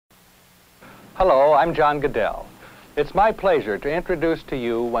Hello, I'm John Guedel. It's my pleasure to introduce to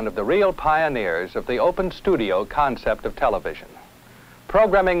you one of the real pioneers of the open studio concept of television.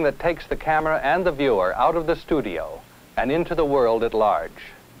 Programming that takes the camera and the viewer out of the studio and into the world at large.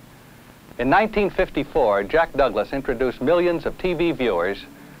 In 1954, Jack Douglas introduced millions of TV viewers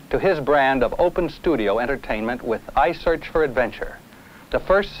to his brand of open studio entertainment with I Search for Adventure, the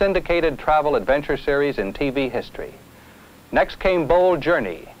first syndicated travel adventure series in TV history. Next came Bold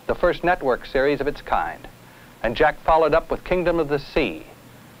Journey, the first network series of its kind. And Jack followed up with Kingdom of the Sea,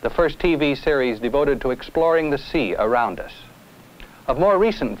 the first TV series devoted to exploring the sea around us. Of more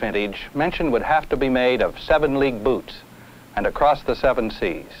recent vintage, mention would have to be made of 7 League Boots and Across the Seven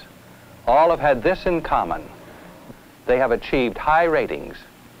Seas. All have had this in common. They have achieved high ratings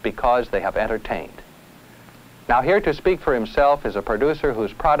because they have entertained. Now here to speak for himself is a producer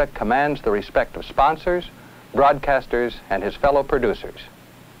whose product commands the respect of sponsors, broadcasters, and his fellow producers,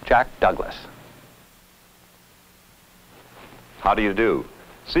 Jack Douglas. How do you do?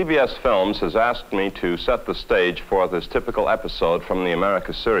 CBS Films has asked me to set the stage for this typical episode from the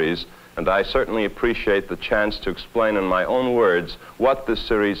America series, and I certainly appreciate the chance to explain in my own words what this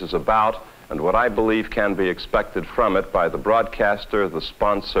series is about and what I believe can be expected from it by the broadcaster, the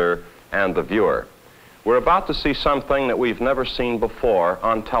sponsor, and the viewer. We're about to see something that we've never seen before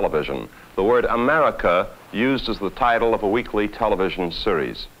on television, the word America used as the title of a weekly television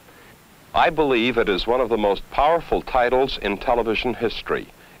series. I believe it is one of the most powerful titles in television history.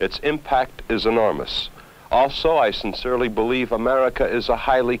 Its impact is enormous. Also, I sincerely believe America is a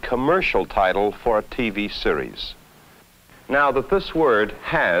highly commercial title for a TV series. Now, that this word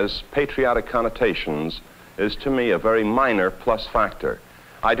has patriotic connotations is to me a very minor plus factor.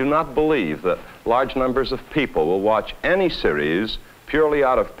 I do not believe that large numbers of people will watch any series purely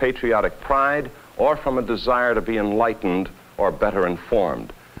out of patriotic pride or from a desire to be enlightened or better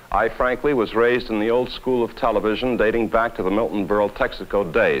informed. I frankly was raised in the old school of television dating back to the Milton Berle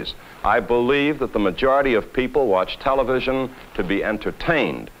Texaco days. I believe that the majority of people watch television to be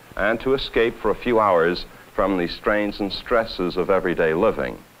entertained and to escape for a few hours from the strains and stresses of everyday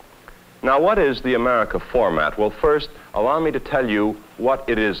living. Now, what is the America format? Well, first, allow me to tell you what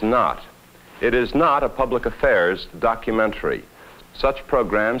it is not. It is not a public affairs documentary. Such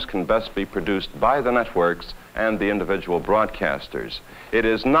programs can best be produced by the networks and the individual broadcasters. It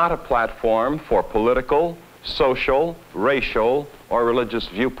is not a platform for political, social, racial, or religious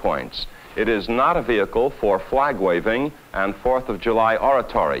viewpoints. It is not a vehicle for flag waving and 4th of July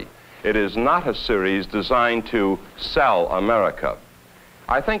oratory. It is not a series designed to sell America.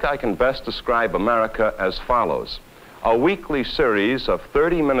 I think I can best describe America as follows: a weekly series of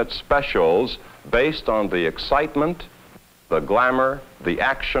 30-minute specials based on the excitement, the glamour, the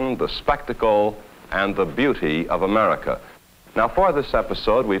action, the spectacle, and the beauty of America. Now, for this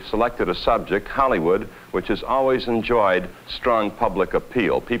episode, we've selected a subject, Hollywood, which has always enjoyed strong public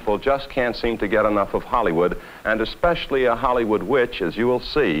appeal. People just can't seem to get enough of Hollywood, and especially a Hollywood which, as you will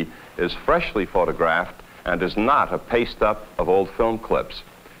see, is freshly photographed and is not a paste-up of old film clips.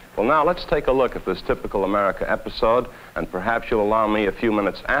 Well, now, let's take a look at this typical America episode, and perhaps you'll allow me a few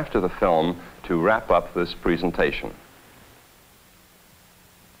minutes after the film to wrap up this presentation.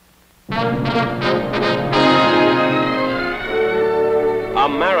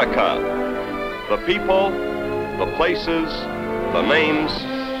 America. The people, the places, the names,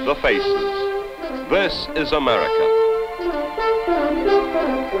 the faces. This is America.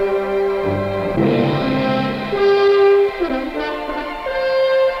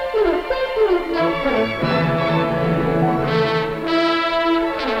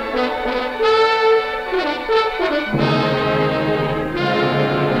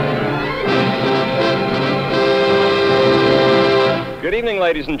 Good evening,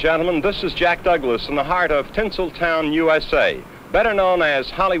 ladies and gentlemen. This is Jack Douglas in the heart of Tinseltown, USA, better known as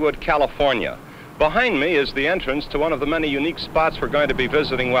Hollywood, California. Behind me is the entrance to one of the many unique spots we're going to be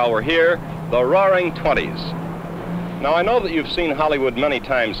visiting while we're here, the Roaring Twenties. Now, I know that you've seen Hollywood many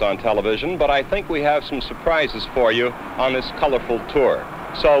times on television, but I think we have some surprises for you on this colorful tour.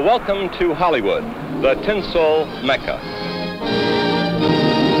 So welcome to Hollywood, the Tinsel Mecca.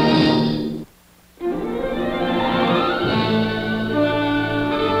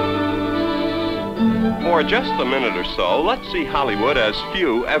 For just a minute or so, let's see Hollywood as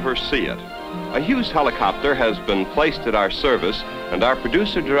few ever see it. A Hughes helicopter has been placed at our service, and our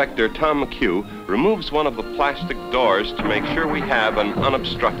producer-director, Tom McHugh, removes one of the plastic doors to make sure we have an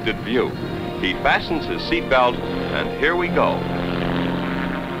unobstructed view. He fastens his seatbelt, and here we go.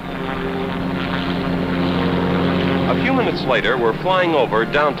 A few minutes later, we're flying over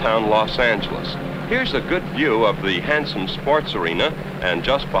downtown Los Angeles. Here's a good view of the handsome sports arena and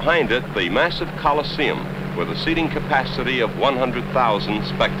just behind it, the massive Coliseum with a seating capacity of 100,000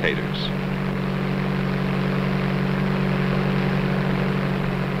 spectators.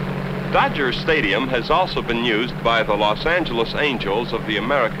 Dodger Stadium has also been used by the Los Angeles Angels of the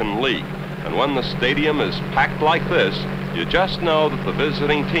American League. And when the stadium is packed like this, you just know that the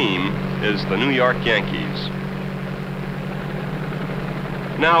visiting team is the New York Yankees.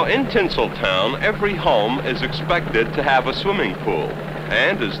 Now, in Tinseltown, every home is expected to have a swimming pool.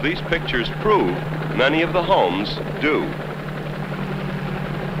 And as these pictures prove, many of the homes do.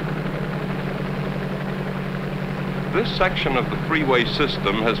 This section of the freeway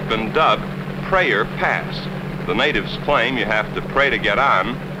system has been dubbed Prayer Pass. The natives claim you have to pray to get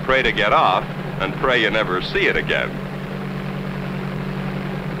on, pray to get off, and pray you never see it again.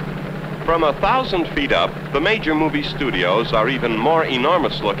 From 1,000 feet up, the major movie studios are even more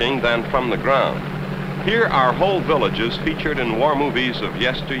enormous looking than from the ground. Here are whole villages featured in war movies of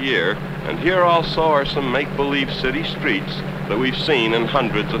yesteryear, and here also are some make-believe city streets that we've seen in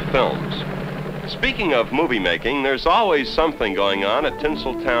hundreds of films. Speaking of movie making, there's always something going on at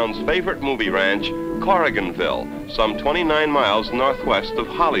Tinseltown's favorite movie ranch, Corriganville, some 29 miles northwest of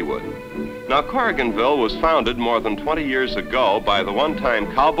Hollywood. Now, Corriganville was founded more than 20 years ago by the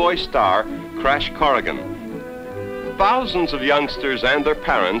one-time cowboy star, Crash Corrigan. Thousands of youngsters and their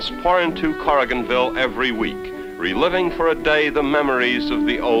parents pour into Corriganville every week, reliving for a day the memories of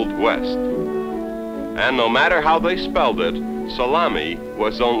the Old West. And no matter how they spelled it, salami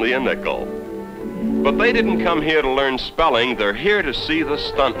was only a nickel. But they didn't come here to learn spelling, they're here to see the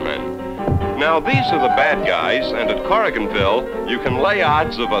stuntmen. Now, these are the bad guys, and at Corriganville, you can lay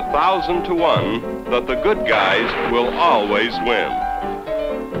odds of 1,000 to 1 that the good guys will always win.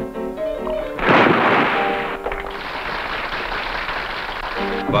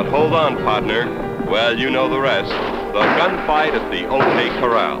 But hold on, partner. Well, you know the rest. The gunfight at the OK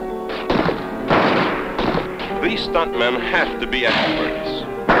Corral. These stuntmen have to be experts.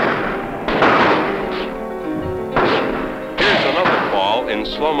 In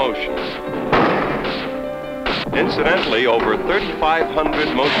slow motion. Incidentally, over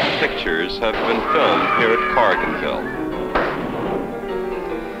 3,500 motion pictures have been filmed here at Corriganville.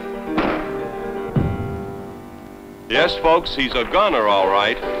 Yes, folks, he's a gunner, all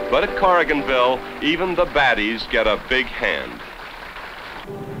right, but at Corriganville, even the baddies get a big hand.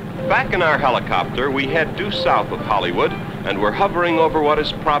 Back in our helicopter, we head due south of Hollywood, and we're hovering over what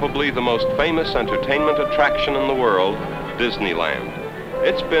is probably the most famous entertainment attraction in the world, Disneyland.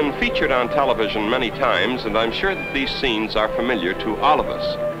 It's been featured on television many times, and I'm sure that these scenes are familiar to all of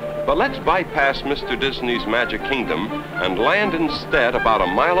us. But let's bypass Mr. Disney's Magic Kingdom and land instead about a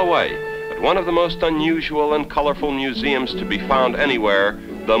mile away at one of the most unusual and colorful museums to be found anywhere,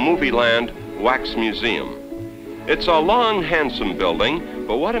 the Movieland Wax Museum. It's a long, handsome building,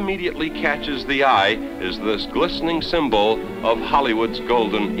 but what immediately catches the eye is this glistening symbol of Hollywood's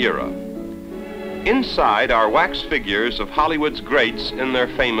golden era. Inside are wax figures of Hollywood's greats in their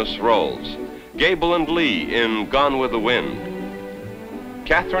famous roles. Gable and Lee in Gone with the Wind.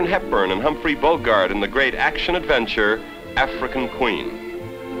 Katharine Hepburn and Humphrey Bogart in the great action-adventure, African Queen.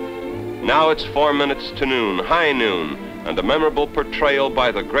 Now it's 4 minutes to noon, high noon, and a memorable portrayal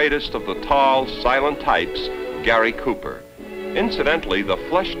by the greatest of the tall, silent types, Gary Cooper. Incidentally, the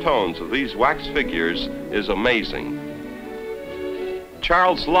flesh tones of these wax figures is amazing.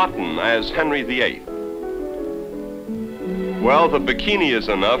 Charles Laughton as Henry VIII. Well, the bikini is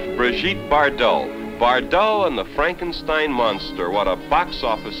enough. Brigitte Bardot. Bardot and the Frankenstein monster. What a box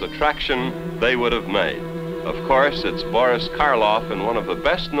office attraction they would have made. Of course, it's Boris Karloff in one of the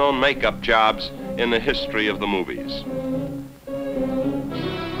best-known makeup jobs in the history of the movies.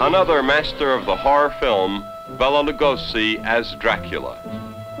 Another master of the horror film, Bela Lugosi as Dracula.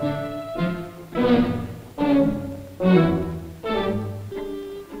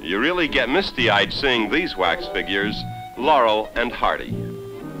 You really get misty-eyed seeing these wax figures, Laurel and Hardy.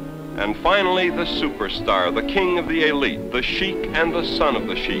 And finally, the superstar, the king of the elite, the chic and the son of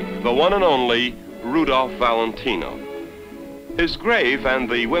the chic, the one and only Rudolph Valentino. His grave and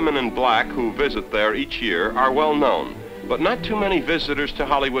the women in black who visit there each year are well known, but not too many visitors to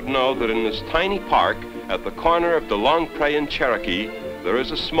Hollywood know that in this tiny park at the corner of DeLong Prairie and Cherokee, there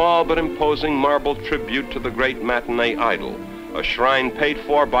is a small but imposing marble tribute to the great matinee idol, a shrine paid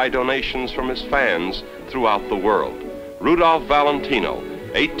for by donations from his fans throughout the world. Rudolph Valentino,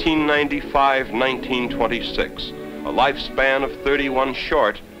 1895-1926, a lifespan of 31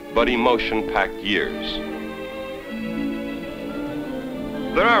 short but emotion-packed years.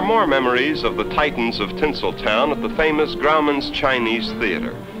 There are more memories of the titans of Tinseltown at the famous Grauman's Chinese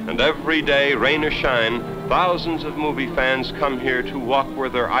Theater. And every day, rain or shine, thousands of movie fans come here to walk where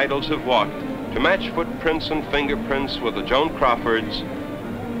their idols have walked, to match footprints and fingerprints with the Joan Crawfords,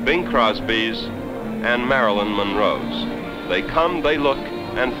 Bing Crosbys, and Marilyn Monroes. They come, they look,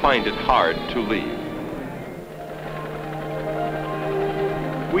 and find it hard to leave.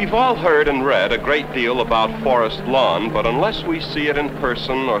 We've all heard and read a great deal about Forest Lawn, but unless we see it in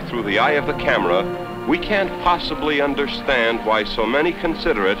person or through the eye of the camera, we can't possibly understand why so many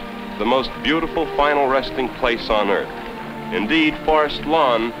consider it the most beautiful final resting place on earth. Indeed, Forest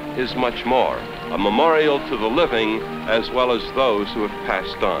Lawn is much more, a memorial to the living as well as those who have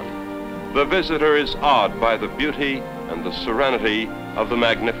passed on. The visitor is awed by the beauty and the serenity of the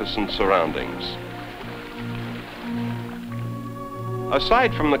magnificent surroundings.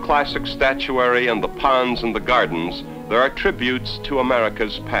 Aside from the classic statuary and the ponds and the gardens, there are tributes to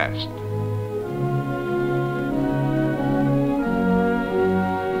America's past.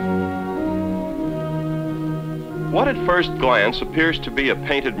 What at first glance appears to be a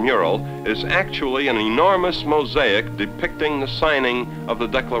painted mural is actually an enormous mosaic depicting the signing of the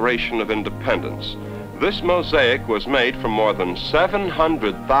Declaration of Independence. This mosaic was made from more than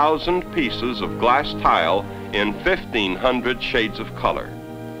 700,000 pieces of glass tile in 1,500 shades of color.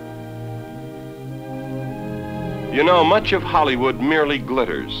 You know, much of Hollywood merely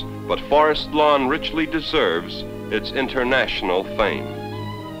glitters, but Forest Lawn richly deserves its international fame.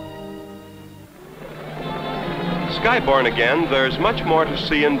 Skyborne again, there's much more to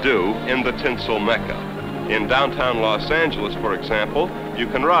see and do in the Tinsel Mecca. In downtown Los Angeles, for example, you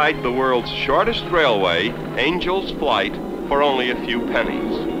can ride the world's shortest railway, Angel's Flight, for only a few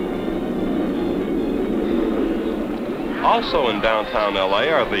pennies. Also in downtown LA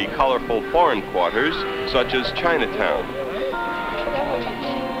are the colorful foreign quarters, such as Chinatown.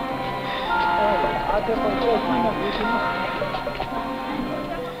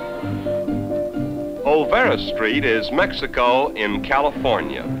 Olvera Street is Mexico in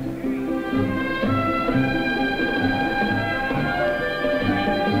California.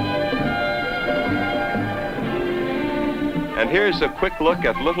 And here's a quick look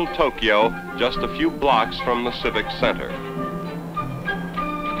at Little Tokyo, just a few blocks from the Civic Center.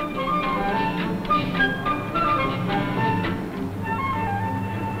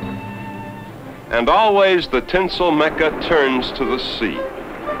 And always the Tinsel Mecca turns to the sea.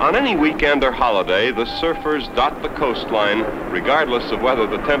 On any weekend or holiday, the surfers dot the coastline, regardless of whether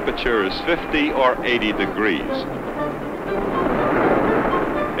the temperature is 50 or 80 degrees.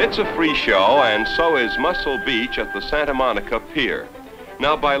 It's a free show, and so is Muscle Beach at the Santa Monica Pier.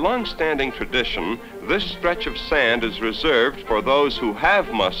 Now, by long-standing tradition, this stretch of sand is reserved for those who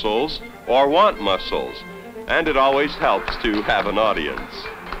have muscles or want muscles, and it always helps to have an audience.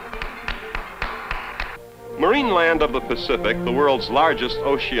 Marineland of the Pacific, the world's largest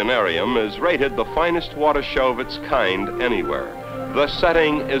oceanarium, is rated the finest water show of its kind anywhere. The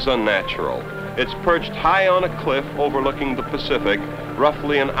setting is unnatural. It's perched high on a cliff overlooking the Pacific,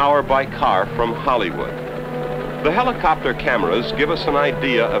 roughly an hour by car from Hollywood. The helicopter cameras give us an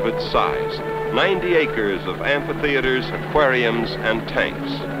idea of its size. 90 acres of amphitheaters, aquariums, and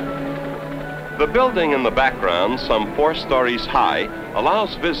tanks. The building in the background, some 4 stories high,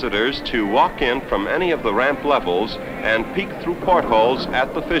 allows visitors to walk in from any of the ramp levels and peek through portholes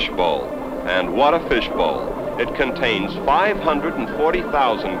at the fishbowl. And what a fishbowl! It contains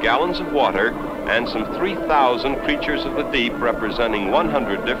 540,000 gallons of water and some 3,000 creatures of the deep representing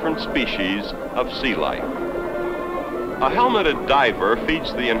 100 different species of sea life. A helmeted diver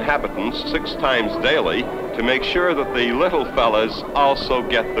feeds the inhabitants 6 times daily to make sure that the little fellas also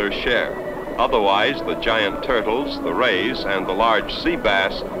get their share. Otherwise, the giant turtles, the rays, and the large sea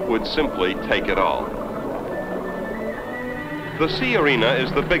bass would simply take it all. The Sea Arena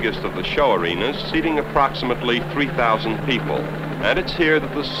is the biggest of the show arenas, seating approximately 3,000 people, and it's here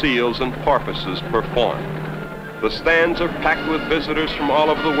that the seals and porpoises perform. The stands are packed with visitors from all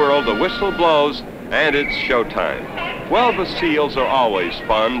over the world, the whistle blows, and it's showtime. Well, the seals are always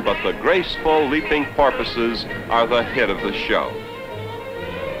fun, but the graceful, leaping porpoises are the hit of the show.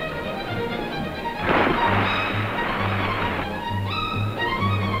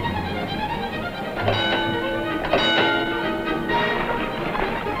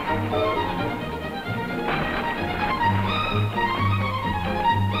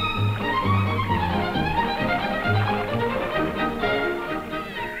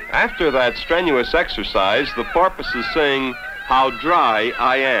 After that strenuous exercise, the porpoises sing, "How Dry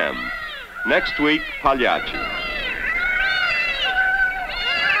I Am." Next week, Pagliacci.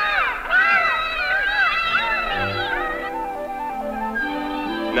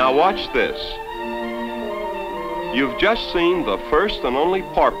 Now watch this. You've just seen the first and only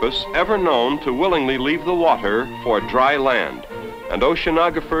porpoise ever known to willingly leave the water for dry land. And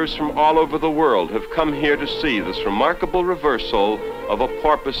oceanographers from all over the world have come here to see this remarkable reversal of a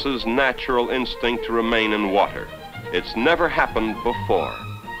porpoise's natural instinct to remain in water. It's never happened before.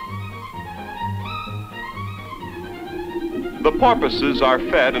 The porpoises are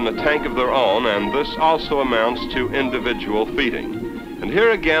fed in a tank of their own, and this also amounts to individual feeding. And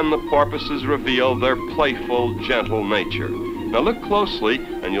here again, the porpoises reveal their playful, gentle nature. Now look closely,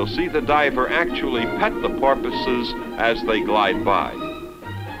 and you'll see the diver actually pet the porpoises as they glide by.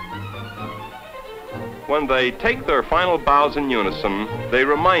 When they take their final bows in unison, they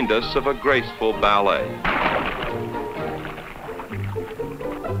remind us of a graceful ballet.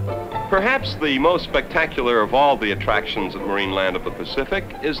 Perhaps the most spectacular of all the attractions at Marineland of the Pacific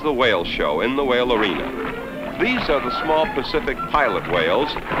is the whale show in the whale arena. These are the small Pacific pilot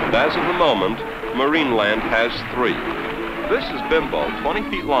whales, and as of the moment, Marineland has 3. This is Bimbo, 20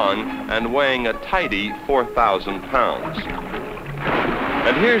 feet long and weighing a tidy 4,000 pounds.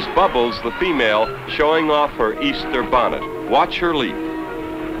 And here's Bubbles, the female, showing off her Easter bonnet. Watch her leap.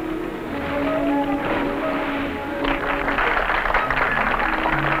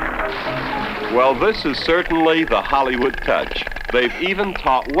 Well, this is certainly the Hollywood touch. They've even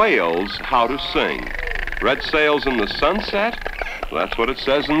taught whales how to sing. Red sails in the sunset? That's what it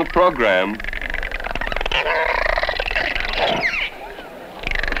says in the program.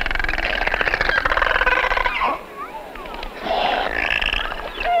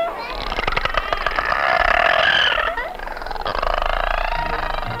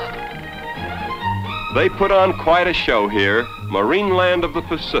 They put on quite a show here, Marineland of the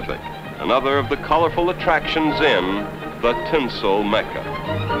Pacific, another of the colorful attractions in the Tinsel Mecca.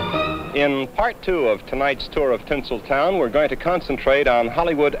 In part 2 of tonight's tour of Tinseltown, we're going to concentrate on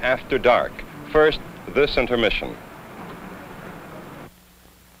Hollywood after dark. First, this intermission.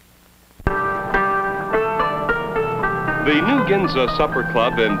 The New Ginza Supper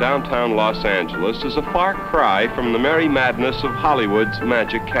Club in downtown Los Angeles is a far cry from the merry madness of Hollywood's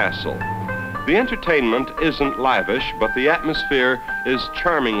Magic Castle. The entertainment isn't lavish, but the atmosphere is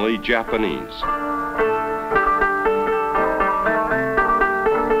charmingly Japanese.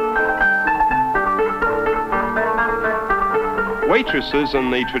 Waitresses in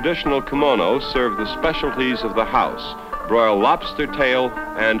the traditional kimono serve the specialties of the house, broiled lobster tail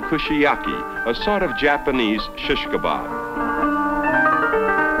and kushiyaki, a sort of Japanese shish kebab.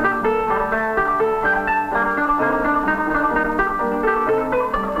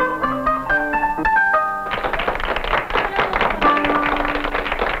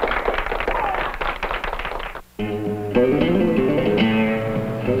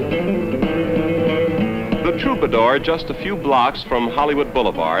 Troubadour, just a few blocks from Hollywood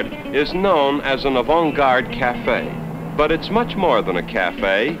Boulevard, is known as an avant-garde cafe. But it's much more than a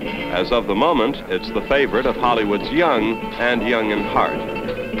cafe. As of the moment, it's the favorite of Hollywood's young and young in heart.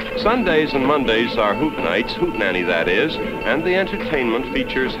 Sundays and Mondays are hoot nights, hootenanny that is, and the entertainment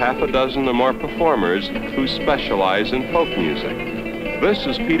features half a dozen or more performers who specialize in folk music. This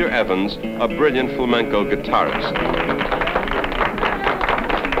is Peter Evans, a brilliant flamenco guitarist.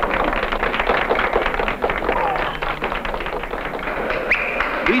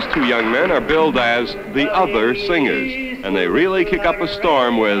 These 2 young men are billed as the other singers, and they really kick up a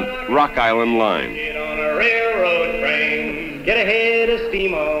storm with Rock Island Line. Get on a railroad train, get a head of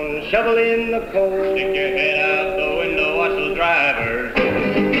steam on, shovel in the coal, stick your head out the window, watch those drivers.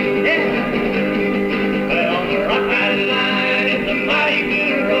 Yeah. But on the Rock Island Line, it's a mighty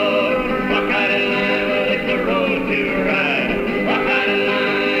good road. Rock Island Line, well, it's a road to ride. Rock Island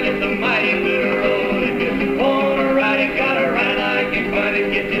Line, it's a mighty good road. If you wanna ride, you gotta ride like you find it.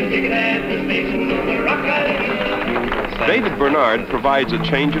 Get your ticket at the station on the Rock Island Line. David Bernard provides a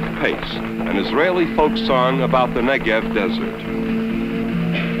change of pace, an Israeli folk song about the Negev desert.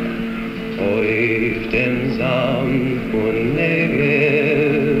 Oif dem Sand von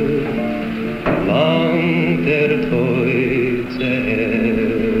Negev, lang der Teutze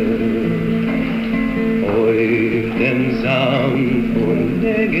Oif dem Sand von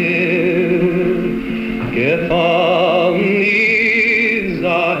Negev, gefangen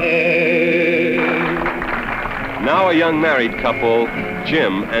Israel. Now a young married couple,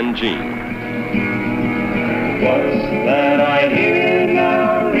 Jim and Jean. What's that I hear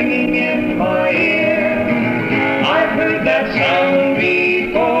now ringing in my ear? I've heard that sound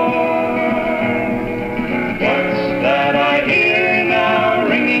before. What's that I hear now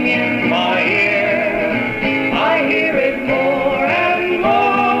ringing in my ear? I hear it more and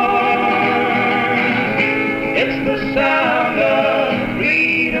more. It's the sound of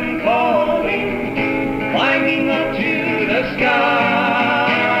freedom calling, climbing up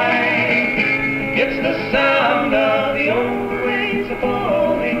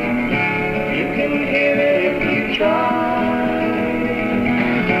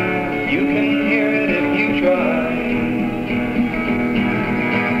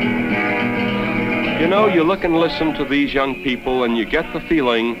know, you look and listen to these young people and you get the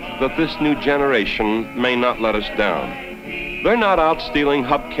feeling that this new generation may not let us down. They're not out stealing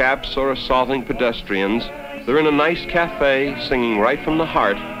hubcaps or assaulting pedestrians. They're in a nice cafe singing right from the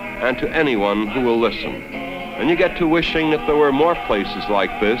heart and to anyone who will listen. And you get to wishing that there were more places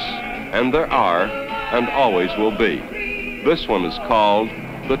like this, and there are, and always will be. This one is called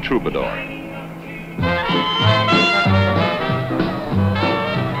The Troubadour.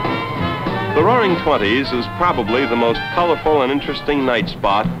 The Roaring Twenties is probably the most colorful and interesting night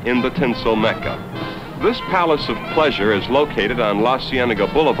spot in the Tinsel Mecca. This palace of pleasure is located on La Cienega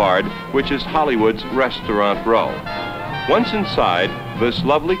Boulevard, which is Hollywood's restaurant row. Once inside, this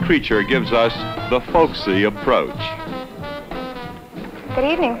lovely creature gives us the folksy approach. Good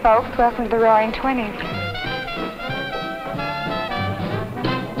evening, folks. Welcome to the Roaring Twenties.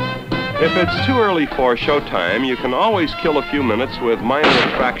 If it's too early for showtime, you can always kill a few minutes with minor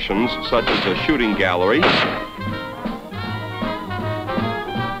attractions such as a shooting gallery,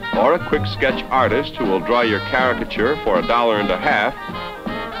 or a quick sketch artist who will draw your caricature for $1.50,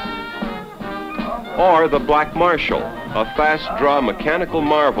 or the Black Marshal, a fast-draw mechanical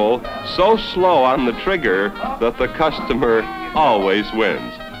marvel so slow on the trigger that the customer always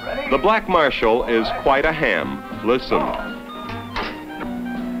wins. The Black Marshal is quite a ham. Listen.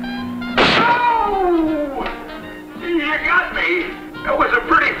 Oh! You got me. That was a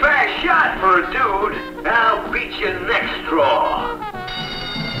pretty fast shot for a dude. I'll beat you next draw.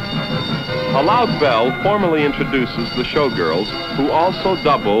 A loud bell formally introduces the showgirls, who also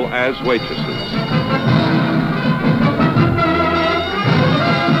double as waitresses.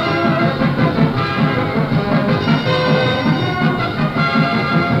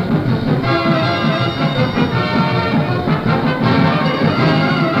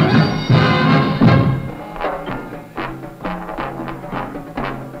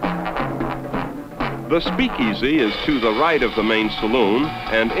 The speakeasy is to the right of the main saloon,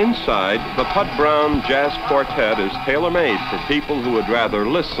 and inside, the Pud Brown Jazz Quartet is tailor-made for people who would rather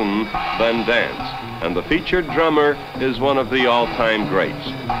listen than dance. And the featured drummer is one of the all-time greats,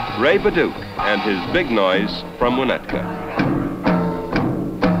 Ray Baduke, and his big noise from Winnetka.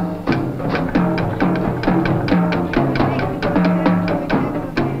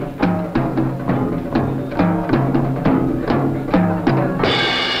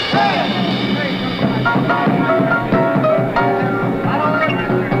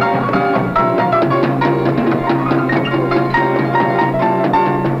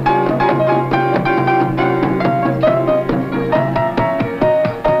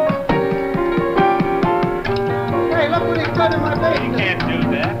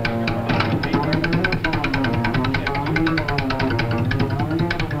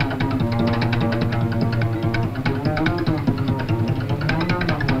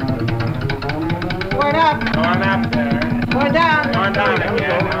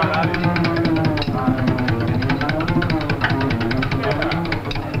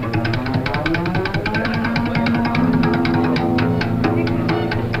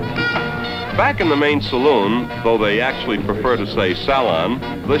 Back in the main saloon, though they actually prefer to say salon,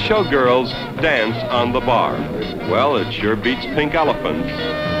 the showgirls dance on the bar. Well, it sure beats Pink Elephant.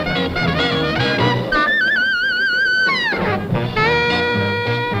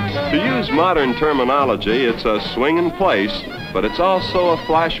 To use modern terminology, it's a swinging place, but it's also a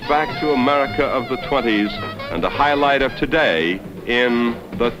flashback to America of the 20s and a highlight of today in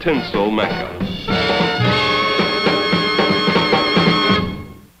the Tinsel Mecca.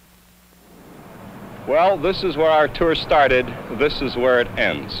 Well, this is where our tour started. This is where it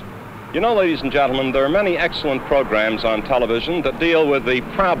ends. You know, ladies and gentlemen, there are many excellent programs on television that deal with the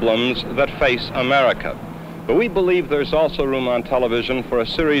problems that face America. But we believe there's also room on television for a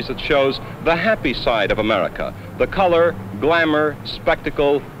series that shows the happy side of America, the color, glamour,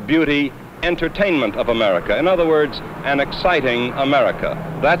 spectacle, beauty, entertainment of America. In other words, an exciting America.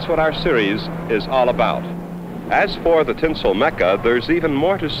 That's what our series is all about. As for the Tinsel Mecca, there's even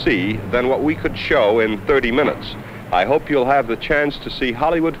more to see than what we could show in 30 minutes. I hope you'll have the chance to see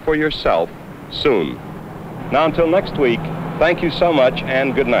Hollywood for yourself soon. Now, until next week, thank you so much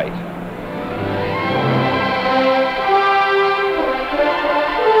and good night.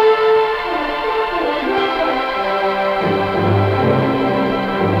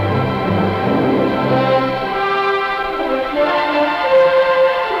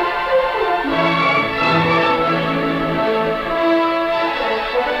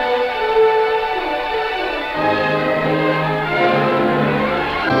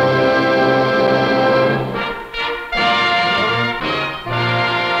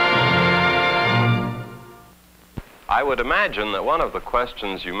 would imagine that one of the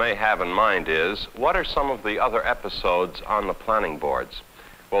questions you may have in mind is, what are some of the other episodes on the planning boards?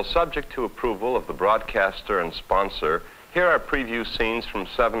 Well, subject to approval of the broadcaster and sponsor, here are preview scenes from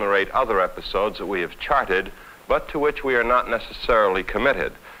 7 or 8 other episodes that we have charted, but to which we are not necessarily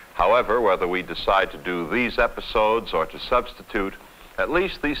committed. However, whether we decide to do these episodes or to substitute, at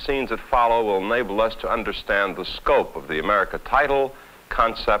least these scenes that follow will enable us to understand the scope of the America title,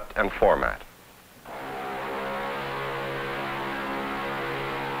 concept, and format.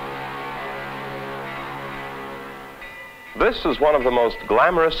 This is one of the most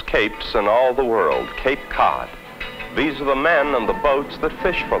glamorous capes in all the world, Cape Cod. These are the men and the boats that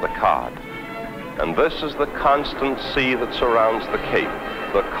fish for the cod. And this is the constant sea that surrounds the Cape,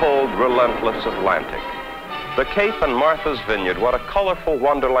 the cold, relentless Atlantic. The Cape and Martha's Vineyard, what a colorful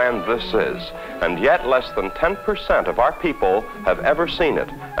wonderland this is. And yet less than 10% of our people have ever seen it,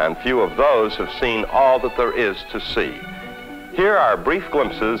 and few of those have seen all that there is to see. Here are brief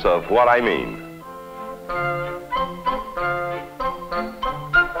glimpses of what I mean.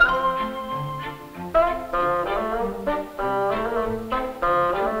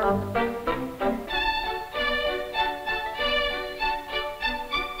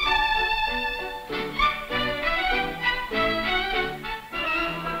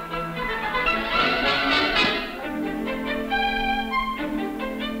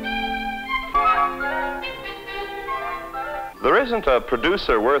 There isn't a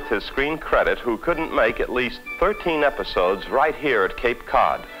producer worth his screen credit who couldn't make at least 13 episodes right here at Cape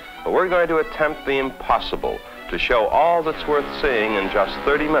Cod. But we're going to attempt the impossible, to show all that's worth seeing in just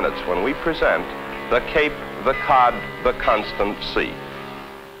 30 minutes when we present The Cape, the Cod, the Constant Sea.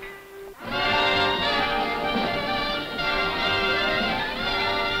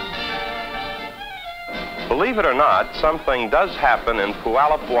 Believe it or not, something does happen in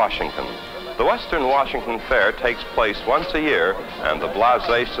Puyallup, Washington. The Western Washington Fair takes place once a year, and the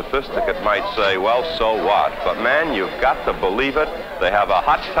blasé sophisticate might say, well, so what? But man, you've got to believe it, they have a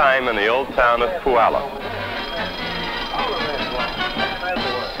hot time in the old town of Puyallup.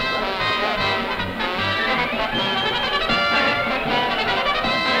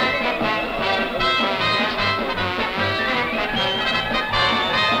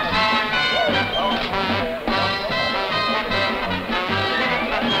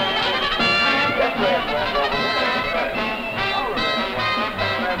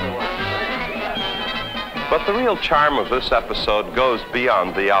 But the real charm of this episode goes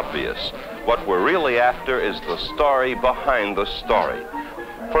beyond the obvious. What we're really after is the story behind the story.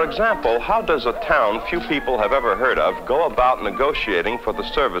 For example, how does a town few people have ever heard of go about negotiating for the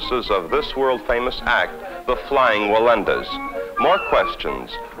services of this world-famous act, the Flying Wallendas? More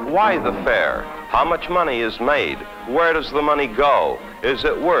questions. Why the fair? How much money is made? Where does the money go? Is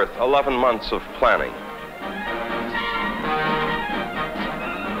it worth 11 months of planning?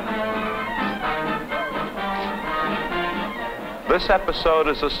 This episode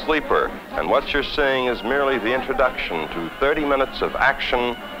is a sleeper, and what you're seeing is merely the introduction to 30 minutes of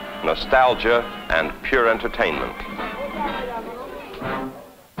action, nostalgia, and pure entertainment.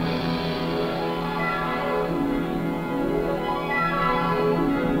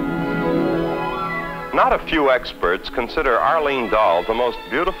 Not a few experts consider Arlene Dahl the most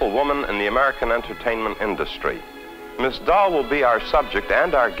beautiful woman in the American entertainment industry. Miss Dahl will be our subject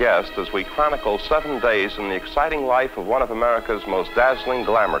and our guest as we chronicle 7 days in the exciting life of one of America's most dazzling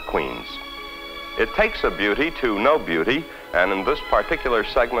glamour queens. It takes a beauty to know beauty, and in this particular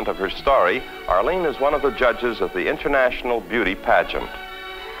segment of her story, Arlene is one of the judges of the International Beauty Pageant.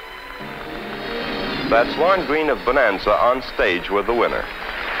 That's Lauren Green of Bonanza on stage with the winner.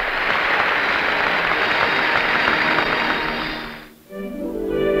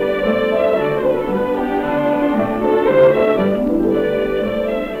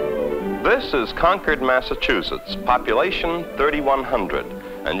 This is Concord, Massachusetts, population 3,100.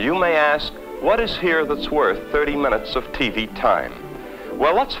 And you may ask, what is here that's worth 30 minutes of TV time?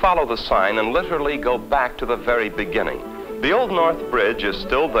 Well, let's follow the sign and literally go back to the very beginning. The Old North Bridge is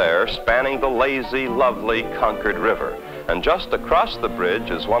still there, spanning the lazy, lovely Concord River. And just across the bridge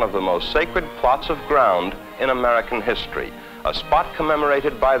is one of the most sacred plots of ground in American history, a spot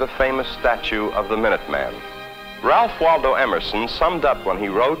commemorated by the famous statue of the Minuteman. Ralph Waldo Emerson summed up when he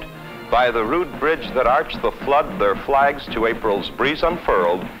wrote, "By the rude bridge that arched the flood, their flags to April's breeze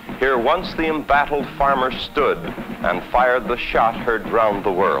unfurled, here once the embattled farmer stood and fired the shot heard round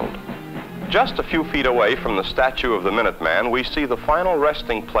the world." Just a few feet away from the statue of the Minuteman, we see the final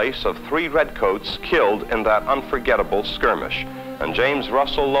resting place of 3 redcoats killed in that unforgettable skirmish. And James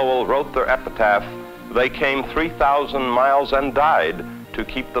Russell Lowell wrote their epitaph, "They came 3,000 miles and died to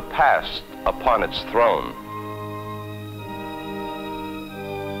keep the past upon its throne."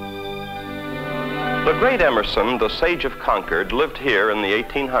 The great Emerson, the sage of Concord, lived here in the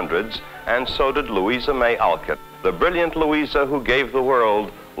 1800s, and so did Louisa May Alcott, the brilliant Louisa who gave the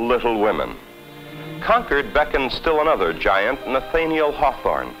world Little Women. Concord beckoned still another giant, Nathaniel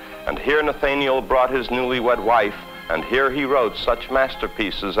Hawthorne, and here Nathaniel brought his newlywed wife, and here he wrote such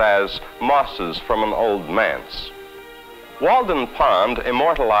masterpieces as Mosses from an Old Manse. Walden Pond,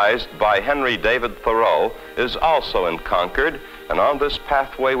 immortalized by Henry David Thoreau, is also in Concord, and on this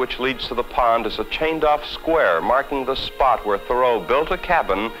pathway which leads to the pond is a chained-off square marking the spot where Thoreau built a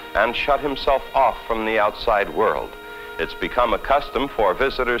cabin and shut himself off from the outside world. It's become a custom for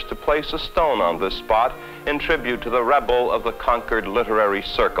visitors to place a stone on this spot in tribute to the rebel of the Concord literary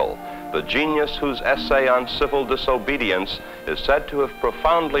circle, the genius whose essay on civil disobedience is said to have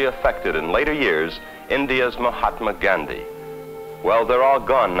profoundly affected in later years India's Mahatma Gandhi. Well, they're all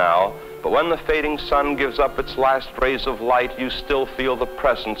gone now, but when the fading sun gives up its last rays of light, you still feel the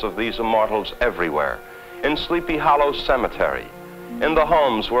presence of these immortals everywhere. In Sleepy Hollow Cemetery, in the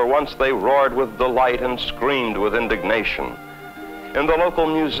homes where once they roared with delight and screamed with indignation, in the local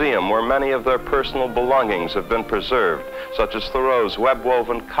museum where many of their personal belongings have been preserved, such as Thoreau's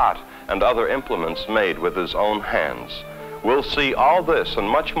web-woven cot and other implements made with his own hands. We'll see all this and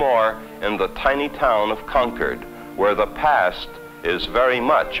much more in the tiny town of Concord, where the past is very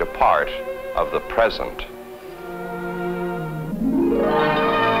much a part of the present.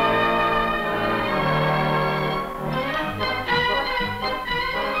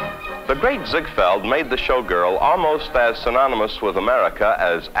 The great Ziegfeld made the showgirl almost as synonymous with America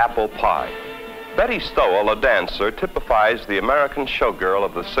as apple pie. Betty Stowell, a dancer, typifies the American showgirl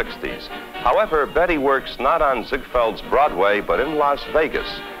of the 60s. However, Betty works not on Ziegfeld's Broadway, but in Las Vegas,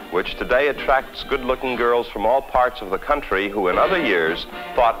 which today attracts good-looking girls from all parts of the country who in other years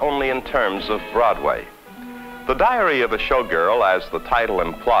thought only in terms of Broadway. The Diary of a Showgirl, as the title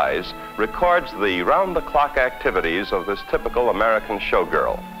implies, records the round-the-clock activities of this typical American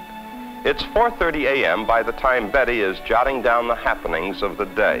showgirl. It's 4:30 a.m. by the time Betty is jotting down the happenings of the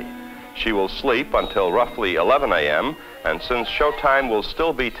day. She will sleep until roughly 11 a.m., and since showtime will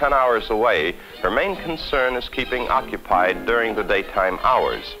still be 10 hours away, her main concern is keeping occupied during the daytime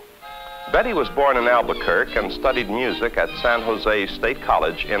hours. Betty was born in Albuquerque and studied music at San Jose State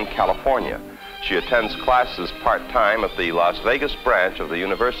College in California. She attends classes part-time at the Las Vegas branch of the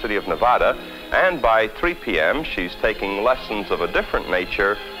University of Nevada, and by 3 p.m. she's taking lessons of a different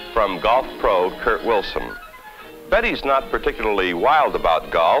nature from golf pro Kurt Wilson. Betty's not particularly wild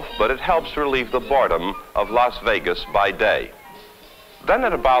about golf, but it helps relieve the boredom of Las Vegas by day. Then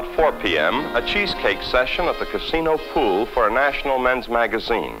at about 4 p.m., a cheesecake session at the casino pool for a national men's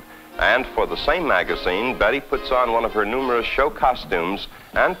magazine. And for the same magazine, Betty puts on one of her numerous show costumes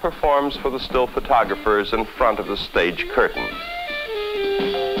and performs for the still photographers in front of the stage curtain.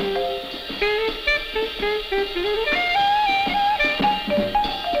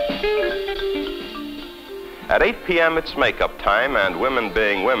 At 8 p.m. it's makeup time, and women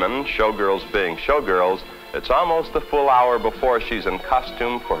being women, showgirls being showgirls, it's almost a full hour before she's in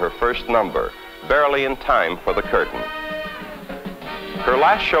costume for her first number, barely in time for the curtain. Her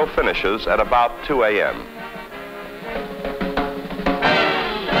last show finishes at about 2 a.m.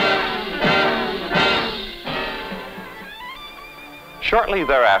 Shortly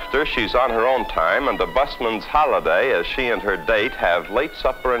thereafter, she's on her own time and a busman's holiday as she and her date have late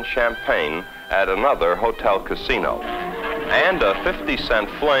supper and champagne at another hotel casino, and a 50-cent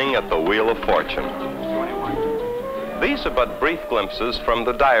fling at the Wheel of Fortune. These are but brief glimpses from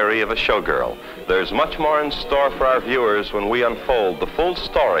the Diary of a Showgirl. There's much more in store for our viewers when we unfold the full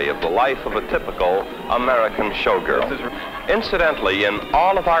story of the life of a typical American showgirl. Incidentally, in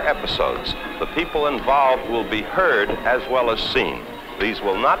all of our episodes, the people involved will be heard as well as seen. These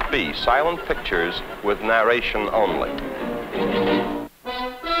will not be silent pictures with narration only.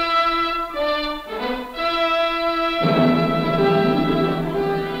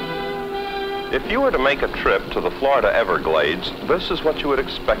 If you were to make a trip to the Florida Everglades, this is what you would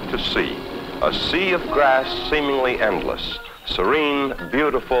expect to see. A sea of grass seemingly endless, serene,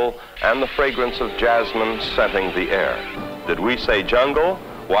 beautiful, and the fragrance of jasmine scenting the air. Did we say jungle?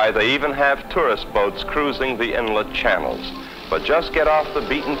 Why, they even have tourist boats cruising the inlet channels. But just get off the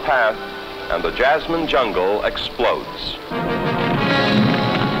beaten path, and the jasmine jungle explodes.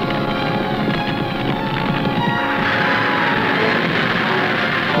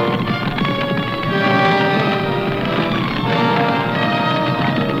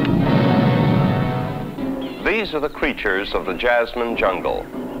 These are the creatures of the jasmine jungle,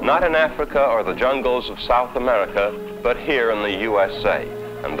 not in Africa or the jungles of South America, but here in the USA.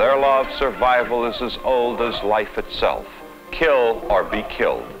 And their law of survival is as old as life itself. Kill or be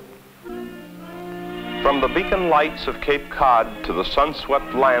killed. From the beacon lights of Cape Cod to the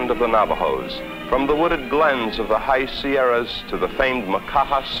sun-swept land of the Navajos, from the wooded glens of the high Sierras to the famed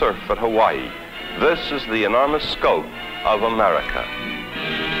Makaha surf at Hawaii, this is the enormous scope of America.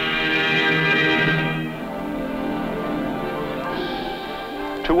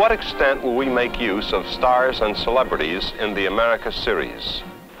 To what extent will we make use of stars and celebrities in the America series?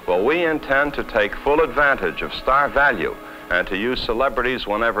 Well, we intend to take full advantage of star value and to use celebrities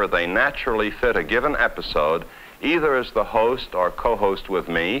whenever they naturally fit a given episode, either as the host or co-host with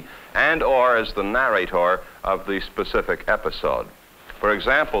me, and or as the narrator of the specific episode. For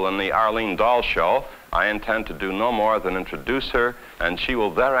example, in the Arlene Dahl show, I intend to do no more than introduce her, and she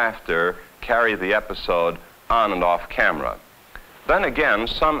will thereafter carry the episode on and off camera. Then again,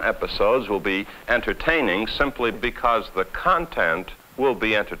 some episodes will be entertaining simply because the content will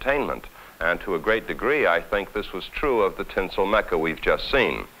be entertainment. And to a great degree, I think this was true of the Tinsel Mecca we've just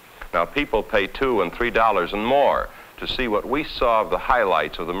seen. Now, people pay $2 and $3 and more to see what we saw of the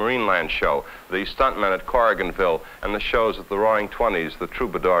highlights of the Marineland show, the stuntmen at Corriganville, and the shows at the Roaring Twenties, the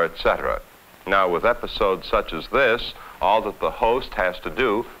Troubadour, etc. Now, with episodes such as this, all that the host has to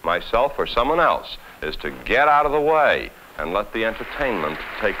do, myself or someone else, is to get out of the way and let the entertainment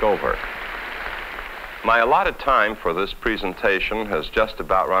take over. My allotted time for this presentation has just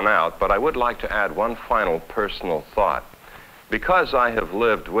about run out, but I would like to add one final personal thought. Because I have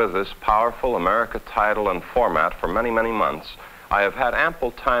lived with this powerful America title and format for many, many months, I have had ample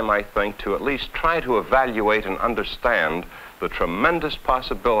time, I think, to at least try to evaluate and understand the tremendous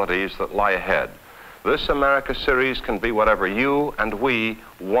possibilities that lie ahead. This America series can be whatever you and we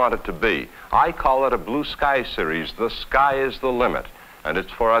want it to be. I call it a blue sky series. The sky is the limit, and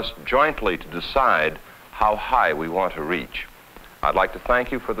it's for us jointly to decide how high we want to reach. I'd like to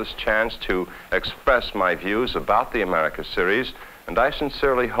thank you for this chance to express my views about the America series, and I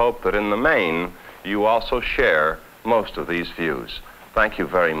sincerely hope that in the main, you also share most of these views. Thank you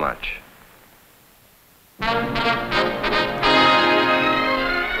very much.